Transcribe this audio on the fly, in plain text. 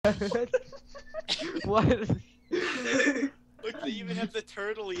What? Look, they even have the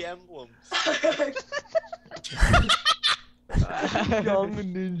turtley emblems. Young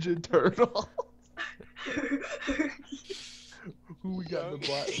Ninja Turtle. Who we got in the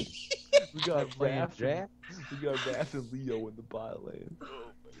bot? We got Playing Raph. Jack? We got Raph and Leo in the bot lane.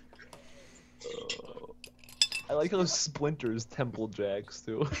 Oh my god. I like those Splinters Temple Jacks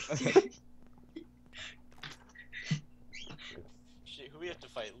too. Shit, who we have to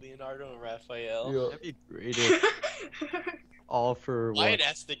fight? Leonardo and Raphael? Yeah. That'd be great if all for what? Wyatt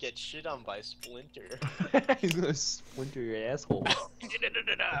has to get shit on by Splinter. He's gonna splinter your asshole.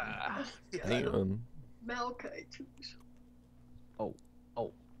 Damn. Malachi too.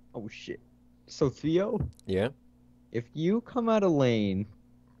 Oh shit. So Theo, Yeah. if you come out of lane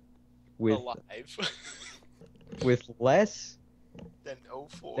with Alive. with less then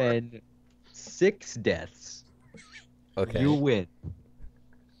 04. than 6 deaths, Okay. you win.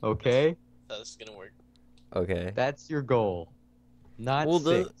 Okay? That's gonna work. Okay. That's your goal. Not Well,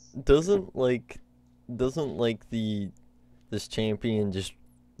 6. doesn't this champion just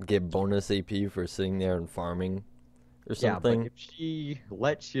get bonus AP for sitting there and farming or Yeah, but something? if she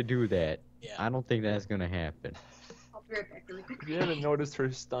lets you do that, Yeah. I don't think that's gonna happen. I'll be right back really quick. You haven't noticed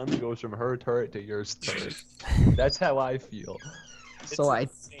her stun goes from her turret to your turret. That's how I feel. So I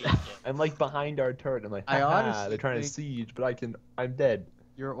insane. I'm like behind our turret. I'm like, I haha, honestly they're trying to think- siege, but I'm dead.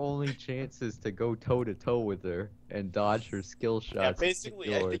 your only chance is to go toe to toe with her and dodge her skill shots. Yeah,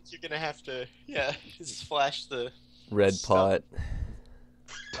 basically, I yours. think you're gonna have to, just flash the Red Stop.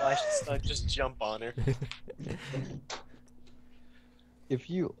 pot. stun, just jump on her. If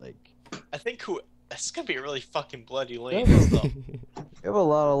you like, I think it's gonna be a really fucking bloody Yeah, lane. but- So. you have a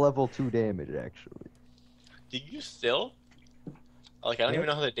lot of level 2 damage actually. Do you still? Like, I don't even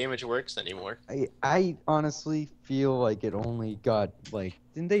know how the damage works anymore. I honestly feel like it only got like,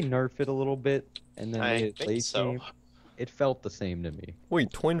 didn't they nerf it a little bit and then I made it think late so. game? It felt the same to me.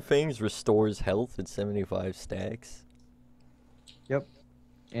 Wait, Twin Fangs restores health at 75 stacks?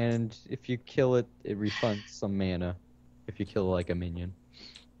 And if you kill it, it refunds some mana. If you kill like a minion,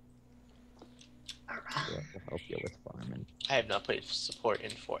 Alright. so that'll help you with farming. I have not played support in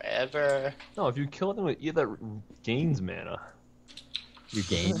forever. No, if you kill them with either gains mana. You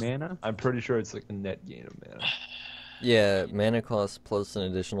gain mana. I'm pretty sure it's like a net gain of mana. Yeah, mana cost plus an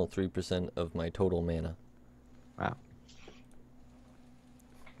additional 3% of my total mana.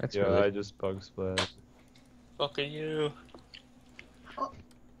 That's Yeah, really I just bug splat. Fuck are you?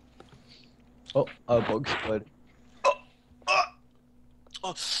 bug spud. Oh, ah,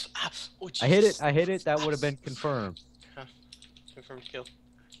 oh I hit Jesus. it. I hit it. That would have been confirmed. Confirmed kill.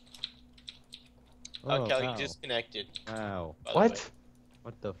 Oh, Kelly wow. disconnected. Wow. by the way. What?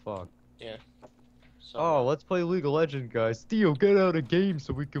 What the fuck? So, Oh, let's play League of Legends, guys. Theo, get out of game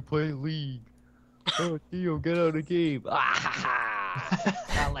so we can play League. Oh, Theo, get out of game.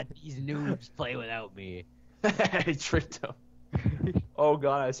 I'll let these noobs play without me. I tricked him. Oh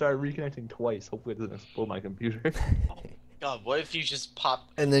god, I started reconnecting twice. Hopefully it doesn't explode my computer. God, what if you just pop?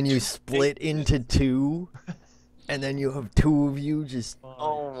 And then you split into 2, and then you have 2 of you just...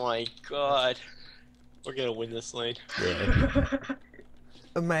 Oh my God, we're gonna win this lane. Yeah.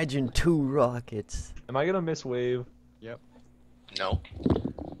 Imagine 2 rockets. Am I gonna miss wave? No.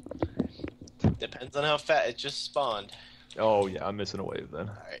 Depends on how fat it just spawned. Oh yeah, I'm missing a wave then.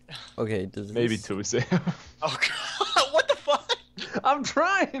 All right. Okay, does Maybe this... 2, Sam. Oh God, what the fuck? I'm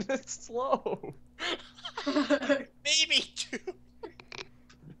trying. It's slow. Maybe 2.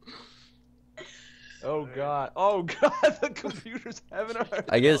 Oh god. Oh god. The computer's having a hard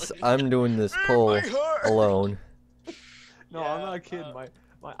I guess I'm doing this poll alone. No, I'm not kidding.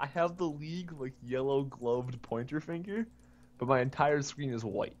 I have the league like yellow gloved pointer finger, but my entire screen is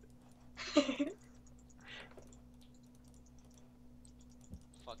white. Fuck,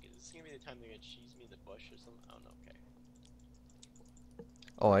 is this gonna be the time they're gonna cheese me in the bush or something? I don't know. Okay.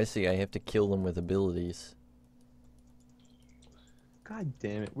 Oh, I see. I have to kill them with abilities. God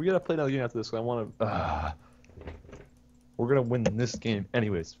damn it. We gotta play another game after this. 'Cause I want to. We're gonna win this game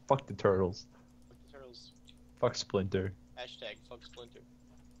anyways. Fuck the turtles. Fuck the turtles. Fuck Splinter. Hashtag fuck Splinter.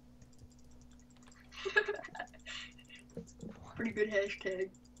 Pretty good hashtag.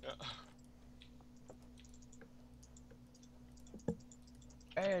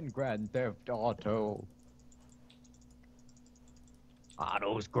 And Grand Theft Auto.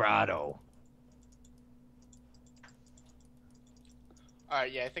 Otto's Grotto.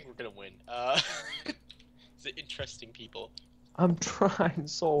 Alright, yeah, I think we're gonna win. It's interesting people. I'm trying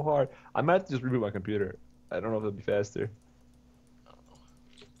so hard. I might have to just reboot my computer. I don't know if it'll be faster. I don't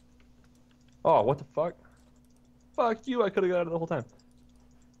know. Oh, what the fuck? Fuck you, I could've got it the whole time.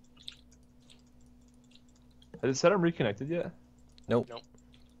 Has it said I'm reconnected yet? Nope. Nope.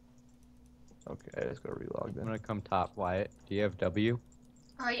 Okay, I just gotta relog I'm then. gonna come top, Wyatt. Do you have W?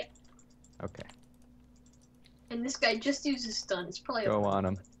 Oh yeah. Okay. And this guy just uses stun. It's probably Go a on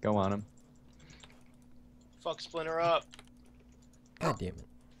him. Go on him. Fuck Splinter up. God damn it.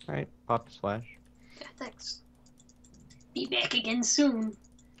 Alright, pop the splash. Yeah, thanks. Be back again soon.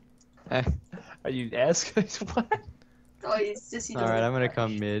 Are you asking what? Oh, he's just he Alright, I'm gonna doesn't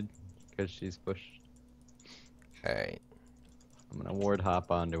come mid, because she's pushed. Alright. I'm gonna ward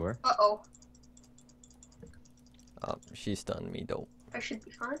hop onto her. Uh-oh. Oh, she stunned me, dope. I should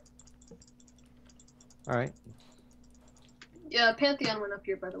be fine. Alright. Yeah, Pantheon went up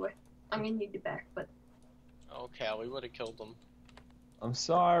here, by the way. I'm gonna need you back, but Okay, we would have killed him. I'm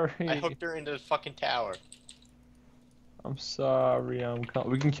sorry. I hooked her into the fucking tower. I'm sorry.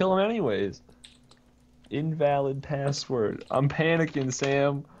 We can kill him anyways. Invalid password. I'm panicking,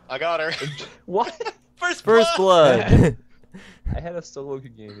 Sam. I got her. What? First First blood. blood! I had a solo queue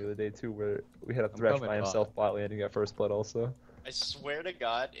game the other day too, where we had a Thresh coming by bot. himself bot lane and got first blood also. I swear to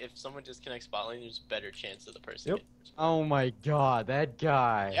God, if someone disconnects bot lane, there's a better chance of the person. Yep. getting first blood. Oh my god, that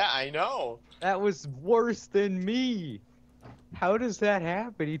guy. Yeah, I know. That was worse than me. How does that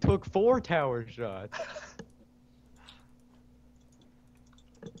happen? He took 4 tower shots.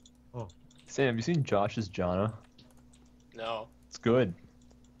 Sam, you seen Josh's Janna? No. It's good.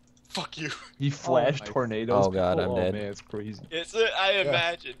 Fuck you. He flashed my- tornadoes. Oh, God, people. I'm dead. Man, it's crazy. It's I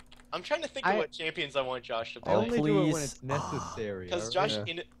imagine. I'm trying to think of I- what champions I want Josh to I play. Oh, only do it when please. it's necessary. Because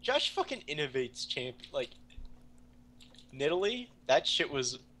alright? Josh fucking innovates like Nidalee. That shit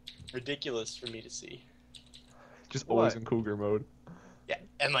was ridiculous for me to see. Just always What? in cougar mode. Yeah,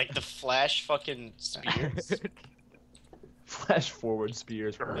 and like the flash fucking spears. Flash forward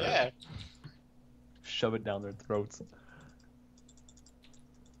spears. Yeah, Shove it down their throats.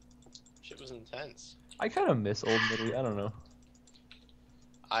 shit was intense. I kind of miss old Nidalee. I don't know.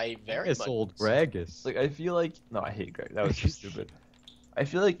 I very It's much old Gragas. Like I feel like I hate Greg. That was just stupid. I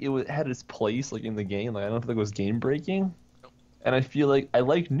feel like had its place like in the game. Like I don't think it was game breaking. And I feel like I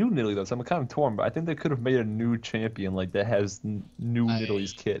like new Nidalee though, so I'm kind of torn. But I think they could have made a new champion like that has new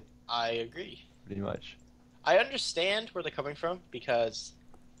Nidalee's kit, I agree. pretty much. I understand where they're coming from because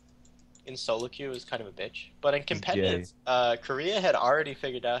in solo queue it was kind of a bitch, but in competitive, Korea had already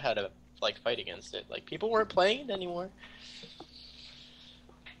figured out how to like fight against it. Like people weren't playing it anymore.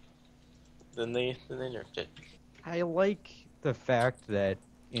 Then they nerfed it. I like the fact that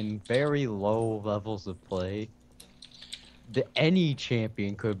in very low levels of play, any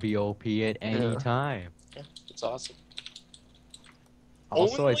champion could be OP at any Yeah. time. Yeah, it's awesome.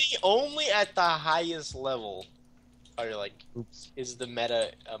 Also, Only at the highest level are like oops. is the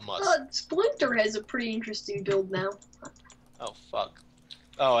meta a must. Splinter has a pretty interesting build now. Oh fuck.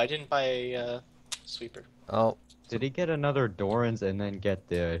 Oh, I didn't buy a sweeper. Oh, Did he get another Doran's and then get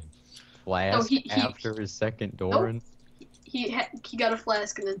the flask he- after his second Doran's? He got a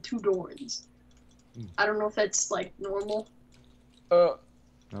flask and then 2 Dorans. Hmm. I don't know if that's like normal.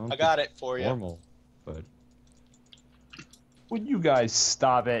 I got it for you. normal, but Would you guys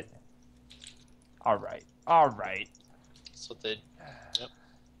stop it? All right. That's what they.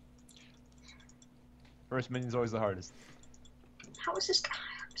 First minion's always the hardest. How is this guy?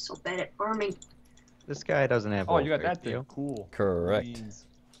 I'm so bad at farming. this guy doesn't have. Oh, ult you got right, that thing. Theo. Cool. correct. Beans.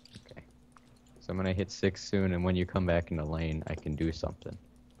 Okay. So I'm gonna hit 6 soon, and when you come back in the lane, I can do something.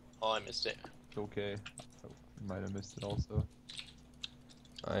 Oh, I missed it. It's okay. I might have missed it also.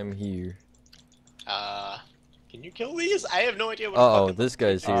 I'm here. Can you kill these? I have no idea what. Uh oh, fucking- this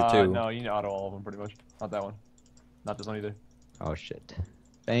guy's here too. No, you auto all of them pretty much. Not that one. Not this one either. Oh shit!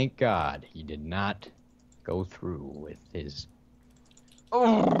 Thank God he did not go through with his.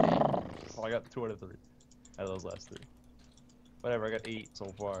 Oh, I got 2 out of 3. Out of those last 3. Whatever, I got 8 so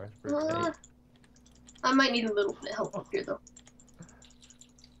far. Pretty good. I might need a little bit of help up here though.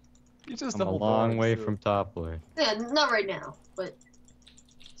 You just I'm a double long dogs, way too. from top lane. Yeah, not right now, but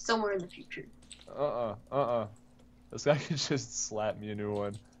somewhere in the future. This guy could just slap me a new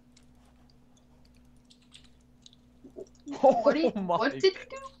one. What Oh my what did you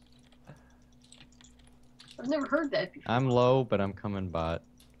do? I've never heard that before. I'm low, but I'm coming bot.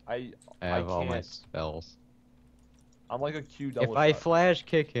 I I have all my can't. spells. I'm like a Q double If I shot. flash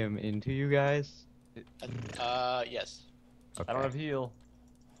kick him into you guys, Yes. okay. I don't have heal.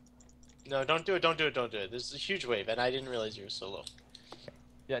 No, don't do it. Don't do it. Don't do it. This is a huge wave, and I didn't realize you were so low.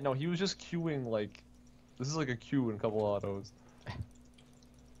 Yeah, no, he was just queuing like. This is like a Q in a couple autos.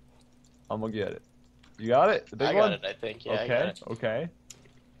 I'm gonna get it. You got it? The big I one? got it. I think. Yeah, I got Okay, it.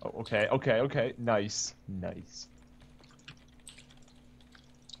 okay. Oh, okay. Nice.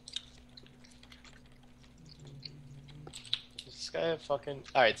 guy a fucking...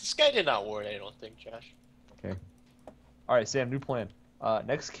 Alright, this guy did not ward, I don't think, Josh. Okay. All right, Sam. New plan.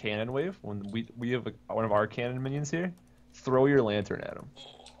 Next cannon wave, when we have one of our cannon minions here, throw your lantern at him.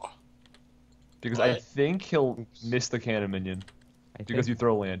 Because I What? think he'll miss the cannon minion I because you think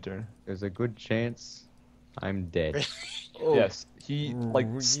throw lantern. there's a good chance I'm dead. Oh, Yes, he like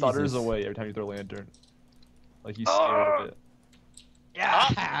stutters Jesus. away every time you throw lantern. Like he's scared of it.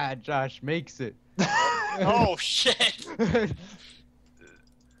 Yeah, Josh makes it. Oh, shit!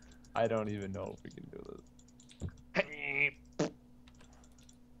 I don't even know if we can do this.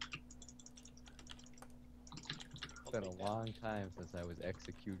 It's been a long time since I was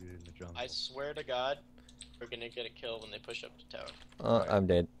executed in the jungle. I swear to God, we're gonna get a kill when they push up the tower. I'm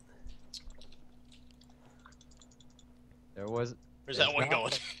dead. There was. Where's there's that one not going?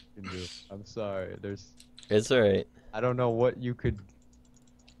 much you can do. I'm sorry. It's alright. I don't know what you could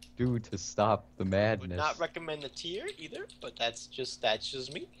do to stop the Would madness. not recommend the tier either, but that's just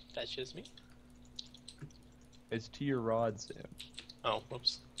me. That's just me. It's to your rod, Sam. Oh,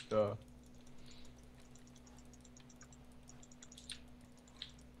 whoops. Duh.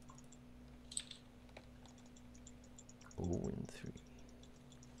 Oh, and 3.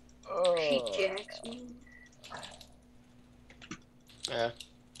 Pickaxe me. Yeah,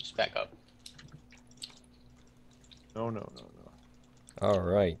 just back up. No, no, no, no.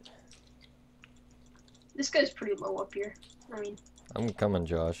 Alright. This guy's pretty low up here. I mean, I'm coming,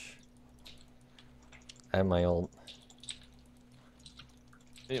 Josh. I have my ult.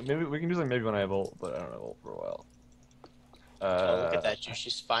 Yeah, maybe we can do something maybe when I have ult, but I don't have ult for a while. Oh, look at that juice.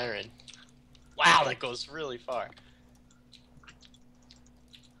 She's firing. Wow, that goes really far.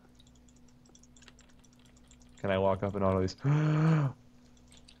 Can I walk up and auto these?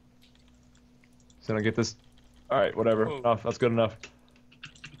 So I get this. Alright, whatever. Whoa. Enough. That's good enough.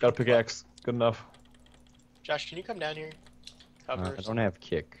 Got a pickaxe. Good enough. Josh, can you come down here? Cover. I don't have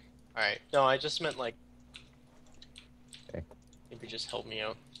kick. Alright. No, I just meant like. Okay. Maybe just help me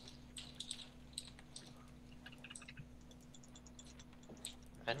out.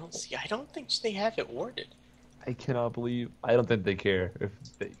 I don't think they have it warded. I cannot believe. I don't think they care if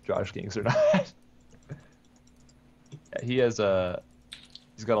Josh ganks or not. Yeah, he has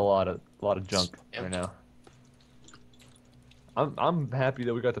he's got a lot of junk Yep. right now. I'm happy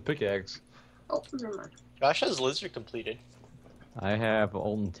that we got the pickaxe. oh, never mind. Josh has lizard completed. I have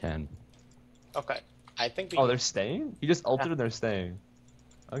ult in 10. Okay. I think we Oh, they're staying? He just ulted and they're staying.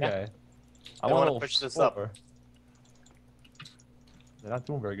 Okay. I They want wanna to push this up. They're not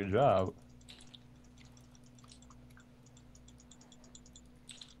doing a very good job.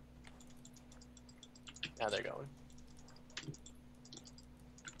 now they're going.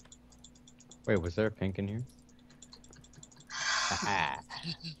 Wait, was there a pink in here?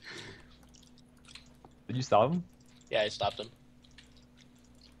 Did you stop him? Yeah, I stopped him.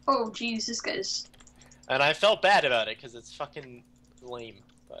 Oh, jeez, this guy's. And I felt bad about it because it's fucking lame.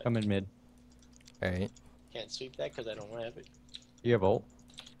 But Come in mid. Alright. can't sweep that because I don't have it. You have ult?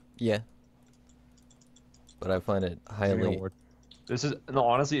 Yeah. But I find it highly. Ward. This is no.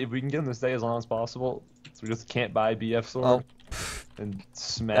 Honestly, if we can get him to stay as long as possible, so we just can't buy BF sword and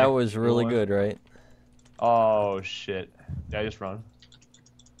smack. That was really everyone. good, right? Oh shit! Yeah, just run.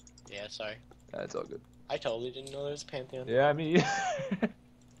 Yeah, sorry. That's all good. I totally didn't know there was a Pantheon. Yeah, I mean, it's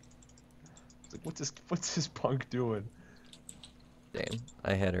like, what's this punk doing? Damn.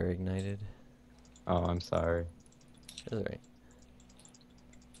 I had her ignited. Oh, I'm sorry. That's alright.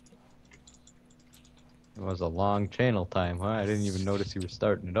 It was a long channel time, huh? I didn't even notice you were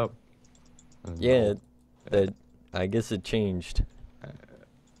starting it up. Yeah, that. I guess it changed.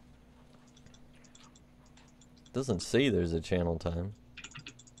 Doesn't say there's a channel time.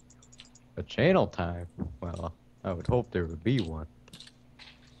 A channel time? Well, I would hope there would be one.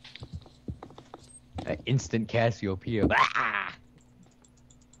 Instant Cassiopeia. Ah!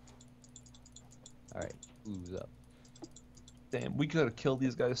 Alright, who's up? Damn, we could have killed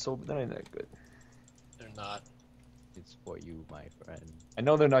these guys so, but that ain't that good. They're not. It's for you, my friend. I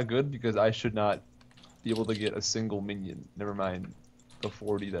know they're not good because I should not be able to get a single minion. Never mind the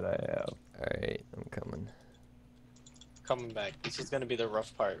 40 that I have. Alright, I'm coming. Coming back. This is gonna be the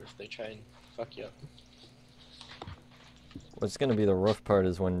rough part if they try and fuck you up. What's gonna be the rough part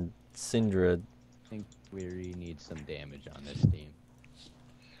is when Syndra. I think we really need some damage on this team.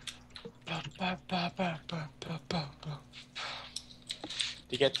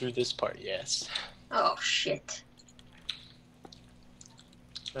 To get through this part, yes. Oh, shit.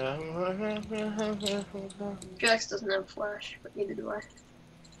 Jax doesn't have flash, but neither do I.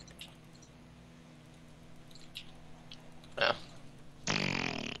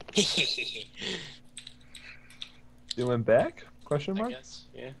 They went back? Question I mark? guess.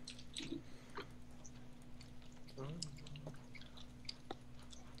 Yeah.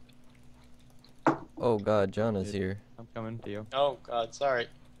 Oh God, John is here. I'm coming to you. Oh God, sorry.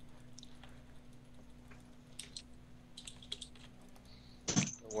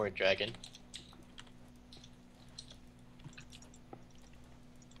 Don't worry, dragon.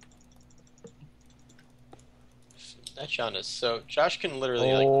 That Sean is so. Josh can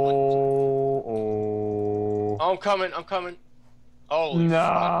literally like. Oh. Oh, I'm coming. I'm coming. Holy No.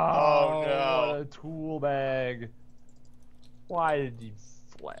 fuck! Oh no! What a tool bag. Why did you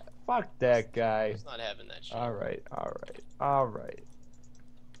flat? Fuck that guy. He's not having that shit. Alright.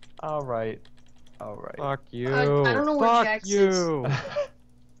 Fuck you. I don't know where Fuck Jax you.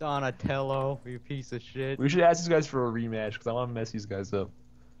 Donatello, you piece of shit. We should ask these guys for a rematch because I want to mess these guys up.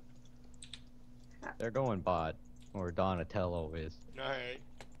 They're going bot. Or Donatello is. Alright.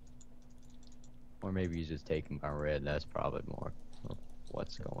 Or maybe he's just taking my red. That's probably more of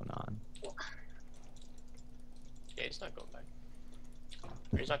what's going on. Yeah, he's not going back.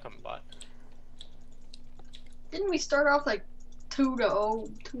 Or he's not coming bot. Didn't we start off like 2-0,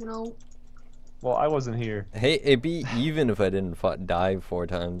 2-0? Well, I wasn't here. Hey, it'd be even if I didn't dive 4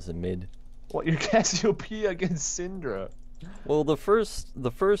 times in mid. What, you're Cassiopeia against Syndra? Well, the first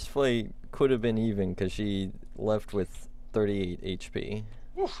fight could have been even because she left with 38 HP.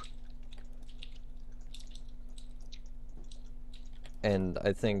 Oof. And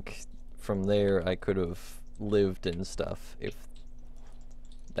I think from there I could have lived and stuff if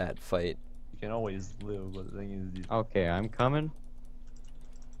that fight. You can always live, but the thing is... Okay, I'm coming.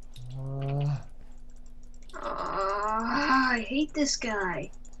 I hate this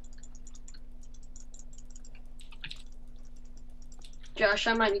guy. Josh,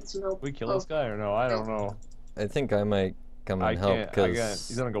 I might need some help. we kill this guy or no? I don't know. I think I might come I and help can't. because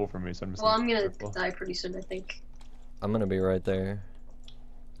He's gonna go for me, so I'm just Well, I'm gonna careful. die pretty soon, I think. I'm gonna be right there.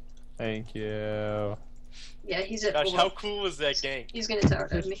 Thank you. Yeah, he's at Gosh, full how health. cool was that gank? He's gonna tower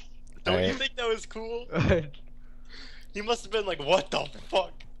at me. Don't you Alright. think that was cool? He must have been like, what the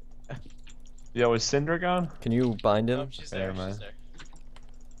fuck? Yeah, was Syndra gone? Can you bind him? Oh, she's Never there, mind. she's there.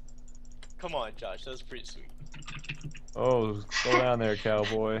 Come on, Josh, that was pretty sweet. Oh, go down there,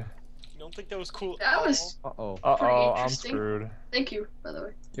 cowboy. You don't think that was cool? That was. Uh-oh. Pretty Uh-oh, I'm interesting. screwed. Thank you, by the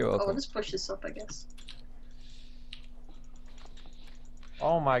way. You're Oh, welcome. let's push this up, I guess.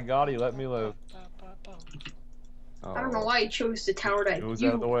 Oh my god, he let me live. Oh. I don't know why he chose to tower He at was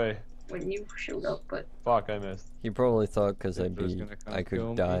out of the you way. when you showed up, but Fuck, I missed. He probably thought because Victor's gonna come I kill could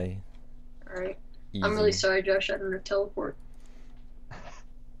me. die. alright. Easy. I'm really sorry, Josh. I don't have teleport.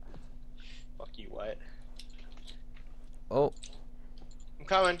 Fuck you, Wyatt. Oh, I'm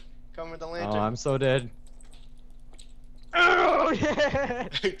coming. Coming with the Oh, lantern. I'm so dead. Oh, yeah!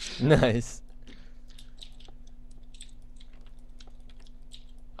 nice.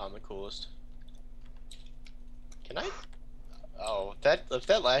 I'm the coolest. Can I? Oh, if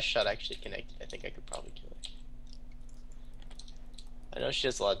that last shot actually connected, I think I could probably kill her. I know she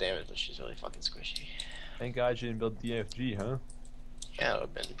does a lot of damage, but she's really fucking squishy. Thank God you didn't build DFG, huh? Yeah, it would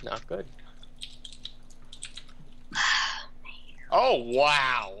have been not good. Oh,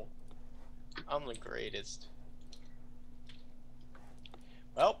 wow! I'm the greatest.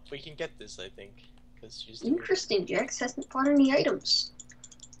 Well, we can get this, I think. Because she's the Interesting, Jax hasn't bought any items.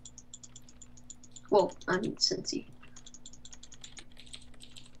 Well, I mean, Cincy.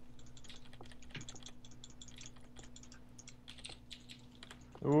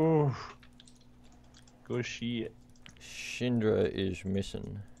 Ooh. Good shit. Shindra is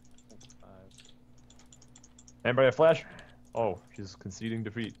missing. Anybody have flash? Oh, she's conceding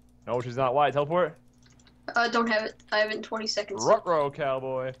defeat. No, she's not. Why? Teleport? Don't have it. I have it in 20 seconds. Ruh-roh,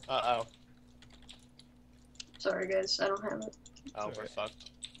 cowboy. Uh-oh. Sorry, guys. I don't have it. Oh, we're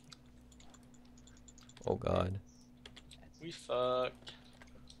fucked. Oh God. We fucked.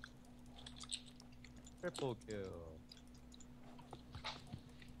 Triple kill.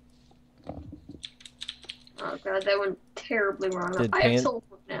 Oh god, that went terribly wrong. Did I have Pan-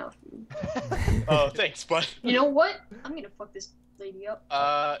 teleport now. Oh, thanks, bud. You know what? I'm gonna fuck this lady up.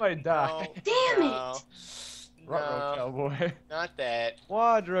 Might die. No, Damn no, Ruh-roh, no, cowboy. not that.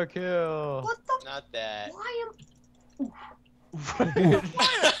 Quadra kill. What the? Not that. Why am?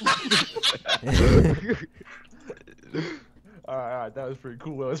 Alright, that was pretty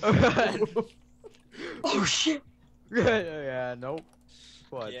cool. That was pretty cool. Oh shit! Yeah, nope.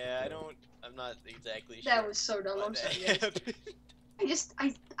 Quadra Yeah, kill. I'm not exactly sure. That was so dumb. why I'm that sorry. Guys.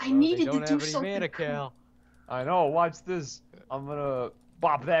 happened. I Well, needed they to don't do have any something. mana, cool. Cal. I know, watch this. I'm gonna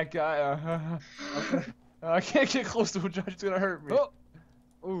bop that guy. I can't get close to him, Josh. It's gonna hurt me. Oh.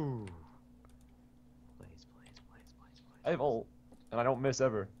 Ooh. Blaze. I have ult. and I don't miss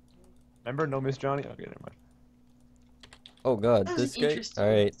ever. Remember, no miss Johnny. Okay, never mind. Oh god, That was this an guy. interesting All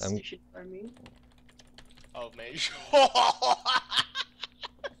right, I'm. decision by me. Oh, man.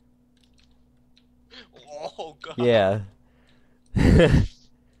 Oh, God. Yeah.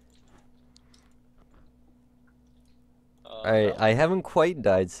 Alright, No. I haven't quite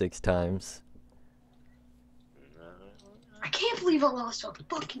died 6 times. I can't believe I lost a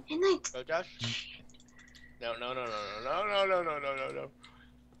fucking innate. Go, Josh. No.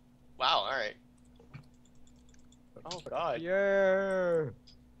 Wow, alright. Oh, God. Yeah.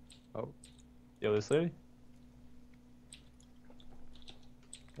 Yo, this lady.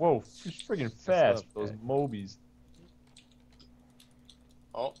 Whoa, she's friggin' fast. up, Those guy? Mobies.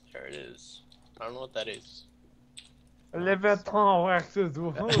 Oh, there it is. I don't know what that is. Leviathan waxes.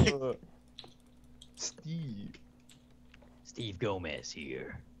 Steve. Steve Gomez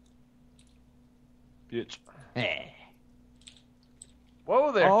here. Bitch. Hey.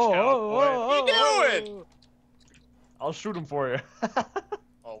 Whoa there, cowboy. What you doing? I'll shoot him for you.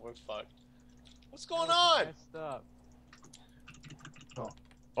 Oh, we're fucked. What's going on? Messed up.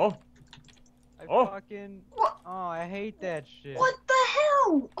 Oh, I Oh. fucking. What? Oh, I hate that shit. What the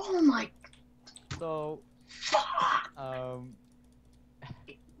hell? Oh my So, fuck.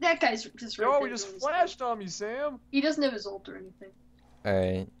 That guy's just right yo, there we just doing his flashed thing. on me, Sam. He doesn't have his ult or anything.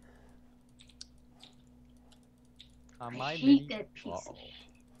 Alright. on I my hate mini. that piece of Uh-oh. shit.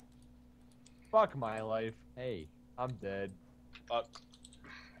 Fuck my life. Hey, I'm dead. Fuck.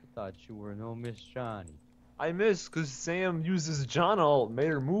 I thought you were no Miss Johnny. I missed because Sam used his John ult, made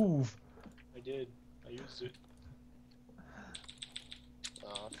her move. I did. I used it.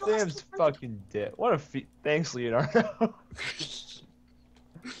 Sam's fucking dead. What a thanks, Leonardo.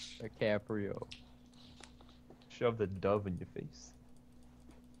 DiCaprio. Shove the dove in your face.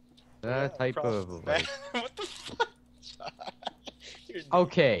 That type of like. What the fuck? You're-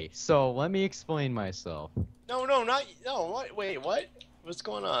 Okay, so let me explain myself. No, not no. What? Wait, what? What's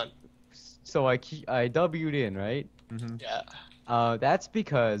going on? So I W'd in, right? Mm-hmm. Yeah. That's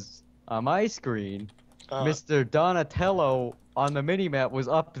because on my screen, Uh, Mr. Donatello on the minimap was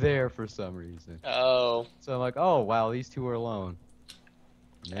up there for some reason. Oh, So I'm like, oh wow, these two are alone.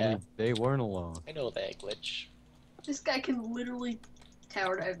 And Yeah. they weren't alone. I know that glitch. This guy can literally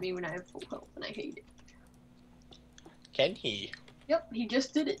tower dive me when I have full health, and I hate it. Can he? Yep, he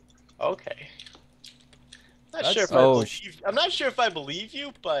just did it. Okay. Not That's- sure if Oh, I'm not sure if I believe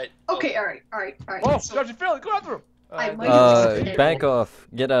you, but Okay, alright. Oh, So, Judge, you failed. Go after him. I might have missed Back off.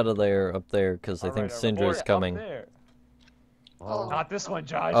 Get out of there, up there, because I All think right, Syndra's up coming. there. Oh. Not this one,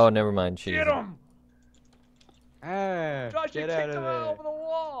 Josh. Oh, never mind. She's. Get him! Ah, Josh, you get kicked out of him there. out over the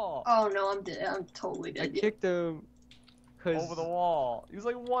wall. Oh no, I'm dead. I'm totally I dead. Yeah. kicked him. Cause Over the wall. He was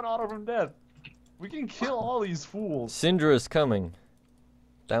like one auto from death. We can kill all these fools. Syndra's coming.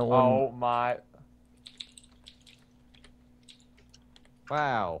 That one. Oh my.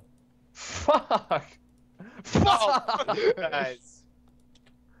 wow. Fuck. oh, guys.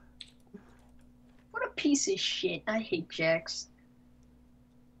 What a piece of shit. I hate Jax.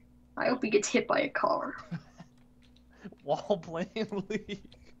 I hope he gets hit by a car. While playing League.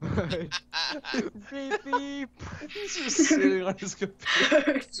 Beep beep. He's just sitting on his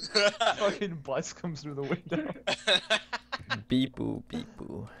computer. Fucking bus comes through the window. Beep boo, beep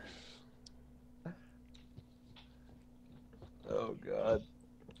boo. Oh god.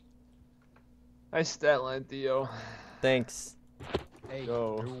 Nice stat line, Theo. Thanks. Hey,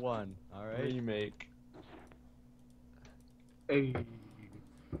 Go. you won. All right. Remake. Hey,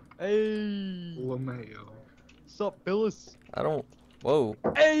 Hey. LaMayo. Sup, Phyllis? I don't. Whoa.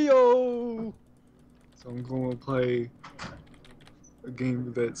 Ayo. So I'm gonna play a game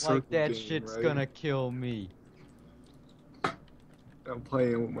of that circle Like that game, shit's right? gonna kill me. I'm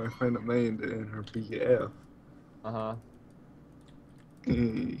playing with my friend Amanda and her BF. Uh huh.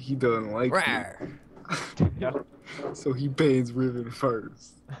 And he doesn't like Rawr. Yeah. it. So he bans Riven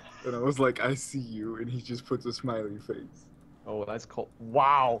first. And I was like, I see you, and he just puts a smiley face. Oh, that's cool.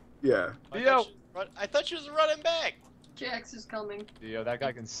 Wow. Yeah. Theo. I thought she was running back. Jax is coming. Theo, that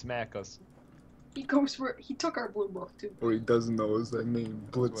guy can smack us. He goes for. He took our blue buff too. What he doesn't know is that name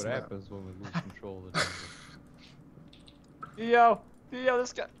That's Blitz what now. happens when we lose control of the Theo,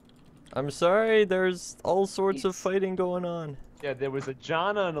 this guy. I'm sorry. There's all sorts of fighting going on. Yeah, there was a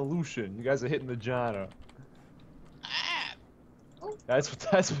Janna and a Lucian. You guys are hitting the Janna. Ah, That's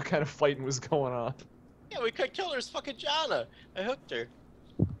what kind of fighting was going on. yeah, we could kill her as fucking Jana. I hooked her.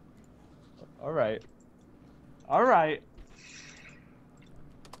 All right. All right.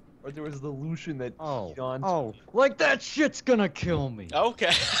 Or there was the Lucian that Oh, beat on. oh, like that shit's gonna kill me.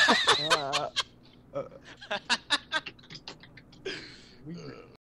 Okay. Uh,